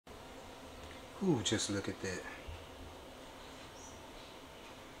Ooh, just look at that.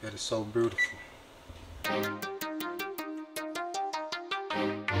 That is so beautiful.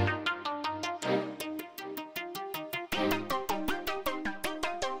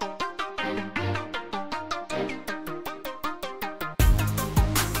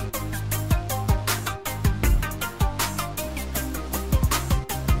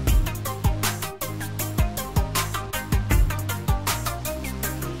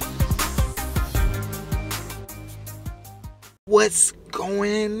 What's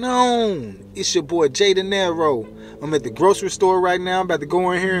going on? It's your boy Dinero. I'm at the grocery store right now. I'm about to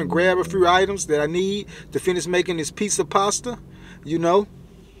go in here and grab a few items that I need to finish making this pizza pasta. You know,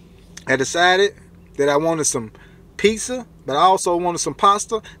 I decided that I wanted some pizza, but I also wanted some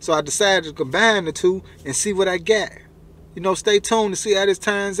pasta. So I decided to combine the two and see what I got. You know, stay tuned to see how this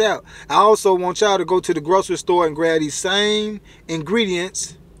turns out. I also want y'all to go to the grocery store and grab these same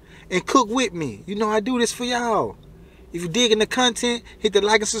ingredients and cook with me. You know, I do this for y'all. If you're digging the content, hit the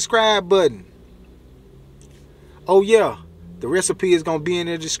like and subscribe button. Oh yeah, the recipe is going to be in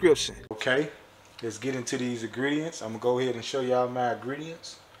the description. Okay, let's get into these ingredients. I'm going to go ahead and show y'all my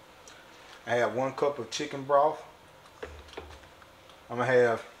ingredients. I have 1 cup of chicken broth. I'm going to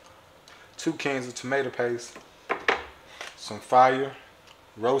have 2 cans of tomato paste, some fire,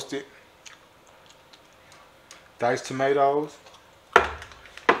 roasted, diced tomatoes,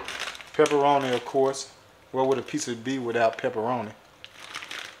 pepperoni of course. What would a pizza be without pepperoni?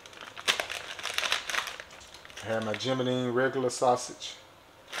 I have my Himalayan regular sausage,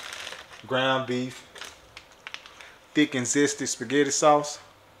 ground beef, thick and zesty spaghetti sauce,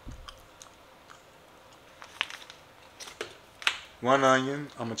 1 onion.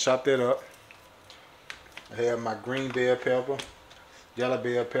 I'm going to chop that up. I have my green bell pepper, yellow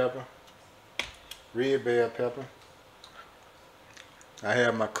bell pepper, red bell pepper. I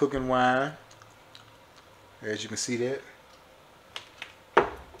have my cooking wine, as you can see that. A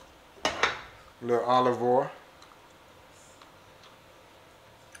little olive oil.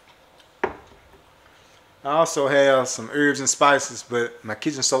 I also have some herbs and spices, but my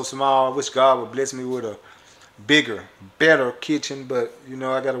kitchen's so small. I wish God would bless me with a bigger, better kitchen, but you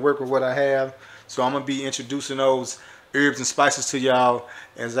know, I got to work with what I have. So I'm going to be introducing those herbs and spices to y'all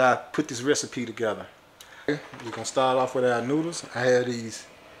as I put this recipe together. We're going to start off with our noodles. I have these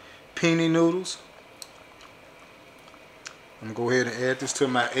Penne Noodles. I'm going to go ahead and add this to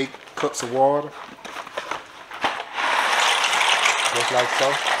my 8 cups of water. Just like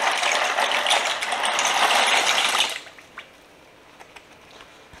so.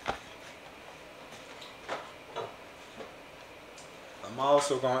 I'm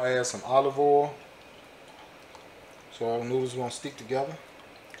also going to add some olive oil so our noodles won't stick together.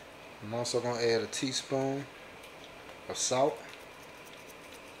 I'm also going to add a teaspoon of salt.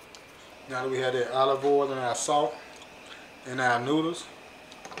 Now that we have that olive oil and our salt and our noodles,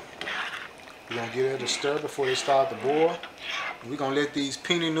 we're going to give it a stir before they start to boil. And we're going to let these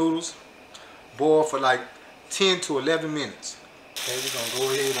Penne noodles boil for like 10 to 11 minutes. Okay, we're going to go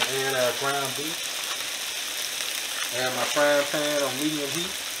ahead and add our ground beef. I have my frying pan on medium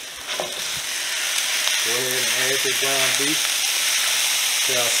heat. Go ahead and add the ground beef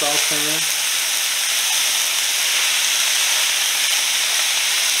to our saucepan.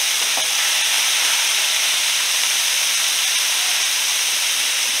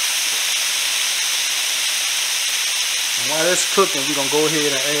 And while it's cooking, we're going to go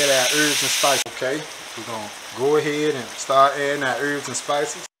ahead and add our herbs and spices. Okay, we're going to go ahead and start adding our herbs and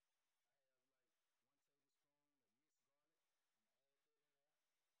spices.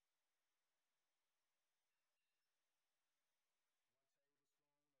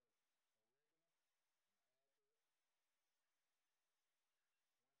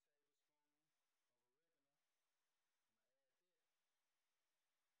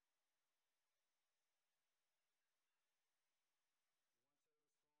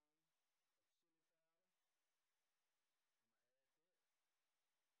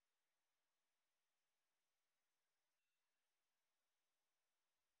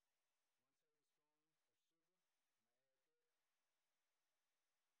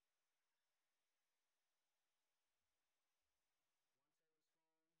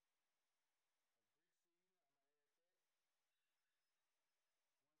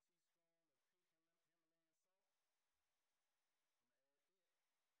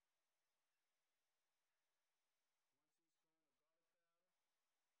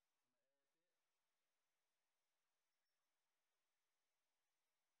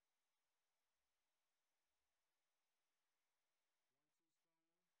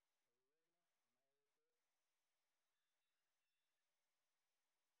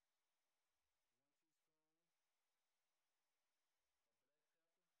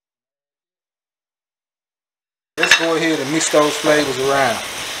 let's go ahead and mix those flavors around.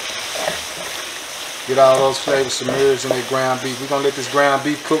 Get all those flavors submerged in that ground beef. We're going to let this ground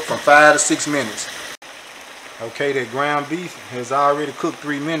beef cook from 5 to 6 minutes. Okay, that ground beef has already cooked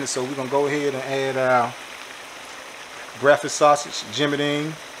 3 minutes, so we're going to go ahead and add our breakfast sausage, Jimmy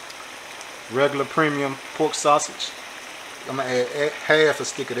Dean, regular premium pork sausage. I'm going to add half a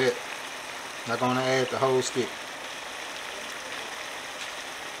stick of that. I'm not going to add the whole stick.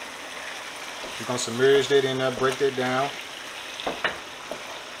 We're going to submerge that in there, break that down.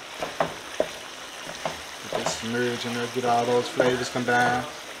 Let that submerge in there, get all those flavors combined.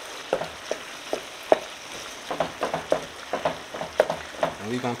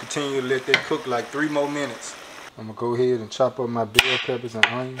 And we're going to continue to let that cook like 3 more minutes. I'm going to go ahead and chop up my bell peppers and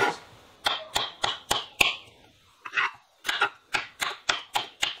onions.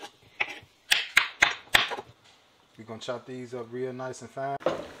 We're going to chop these up real nice and fine.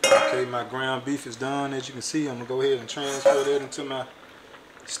 Okay, my ground beef is done. As you can see, I'm going to go ahead and transfer that into my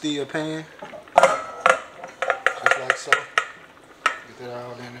steel pan. Just like so. Get that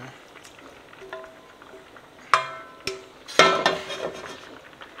all in there.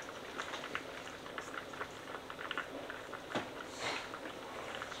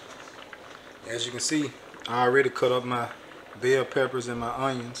 As you can see, I already cut up my bell peppers and my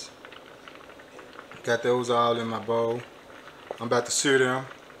onions. Got those all in my bowl. I'm about to sear them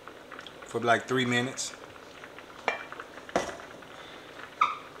for like 3 minutes.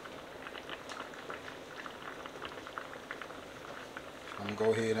 I'm gonna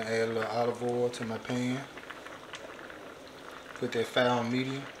go ahead and add a little olive oil to my pan. Put that fire on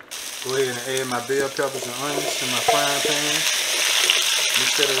medium. Go ahead and add my bell peppers and onions to my frying pan.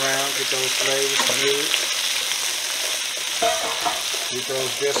 Mix that around, get those flavors submerged. Get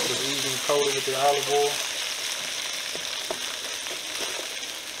those vegetables even coated with the olive oil.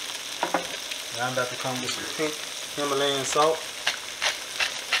 Now I'm about to come with some pink Himalayan salt.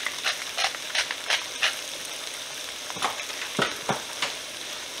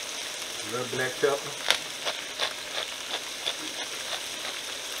 A little black pepper.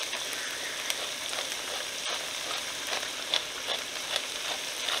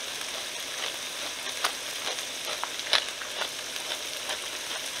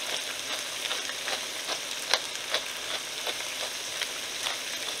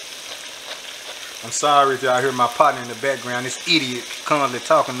 I'm sorry if y'all hear my partner in the background. This idiot currently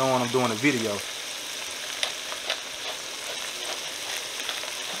talking knowing I'm doing a video.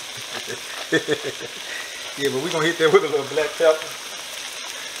 Yeah, but we're going to hit that with a little black pepper.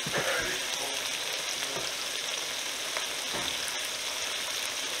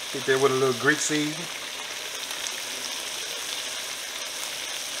 Hit that with a little Greek seasoning.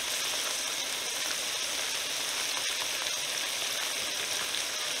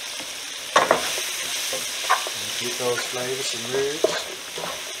 Get those flavors submerged.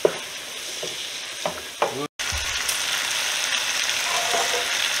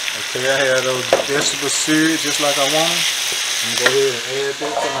 Okay, I have those vegetables seared just like I want them. I'm going to go ahead and add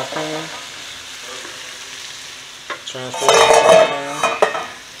that to my pan. Transfer it to my pan.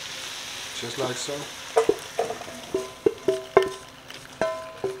 Just like so.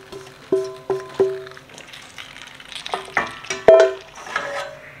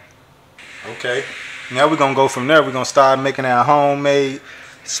 Okay. Now we're going to go from there. We're going to start making our homemade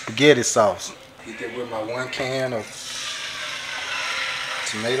spaghetti sauce. Get that with my 1 can of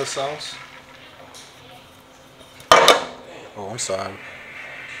tomato sauce. Oh, I'm sorry.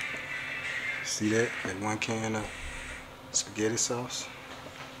 See that? That 1 can of spaghetti sauce.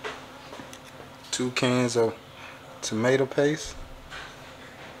 2 cans of tomato paste.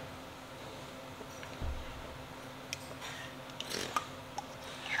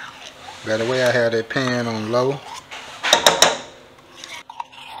 By the way, I have that pan on low.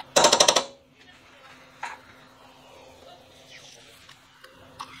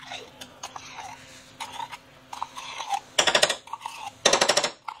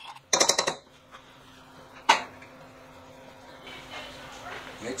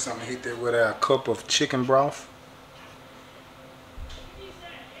 Next, I'm going to hit that with a cup of chicken broth.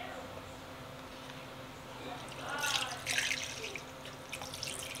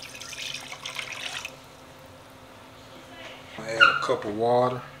 Add a cup of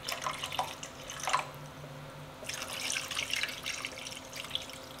water.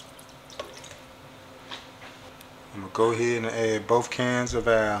 I'm going to go ahead and add both cans of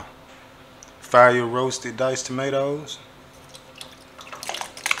our fire roasted diced tomatoes.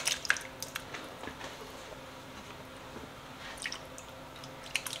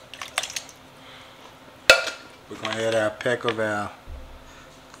 We're going to add our pack of our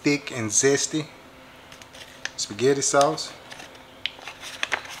thick and zesty spaghetti sauce.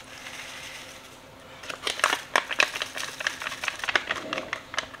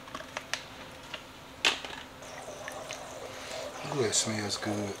 Ooh, that smells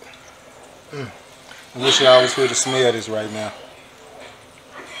good. I wish y'all was here to smell this right now.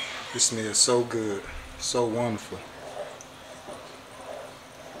 This smells so good, so wonderful.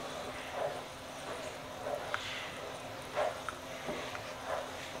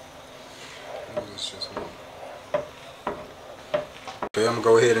 Okay, I'm gonna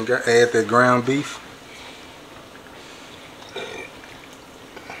go ahead and add that ground beef. That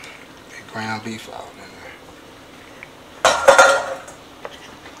ground beef all in there.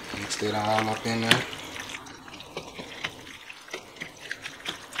 Mix that all up in there.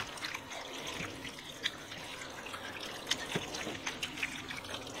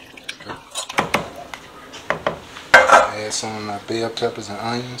 Add some of my bell peppers and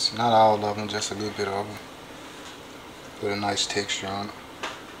onions. Not all of them, just a little bit of them. Put a nice texture on it.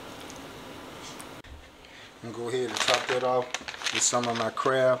 I'm gonna go ahead and top that off with some of my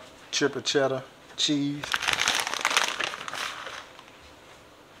Kraft triple cheddar cheese.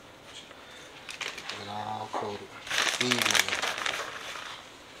 Get it all coated evenly.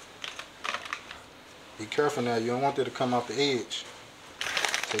 Be careful now, you don't want that to come off the edge.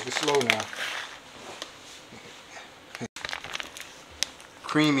 Take it slow now.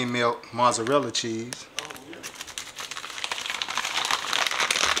 Creamy melt mozzarella cheese.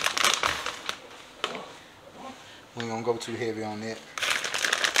 We ain't gonna go too heavy on that.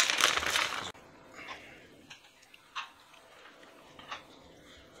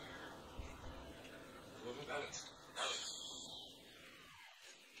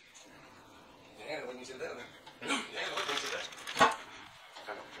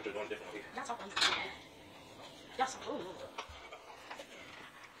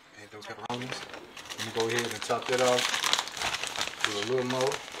 Add those pepperonis. I'm gonna go ahead and top that off with a little more.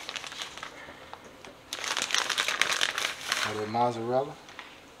 A little mozzarella.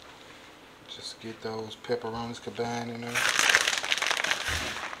 Just get those pepperonis combined in there.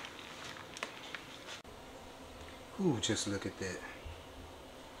 Ooh, just look at that.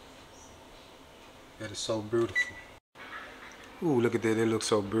 That is so beautiful. Ooh, look at that. It looks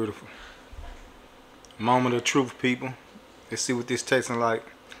so beautiful. Moment of truth, people. Let's see what this tasting like.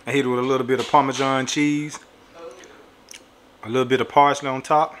 I hit it with a little bit of Parmesan cheese. A little bit of parsley on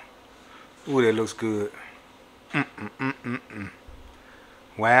top. Ooh, that looks good.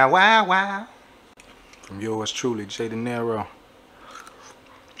 Wow, wow, wow. From yours truly, Dinero.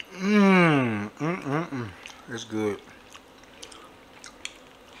 It's good.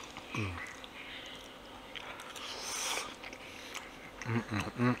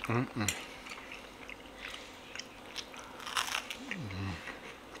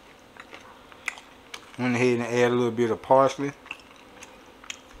 Went ahead and add a little bit of parsley.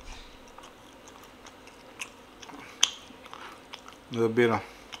 A little bit of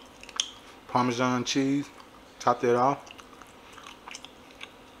Parmesan cheese. Top that off.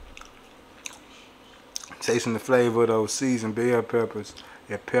 Tasting the flavor of those seasoned bell peppers,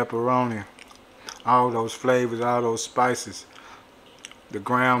 that pepperoni, all those flavors, all those spices, the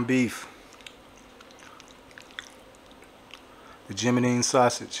ground beef, the Himalayan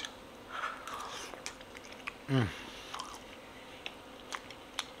sausage.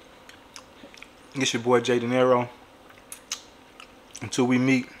 It's your boy Dinero. Until we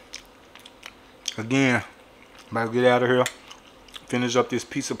meet again, I'm about to get out of here, finish up this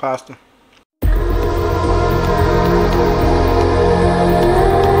piece of pasta.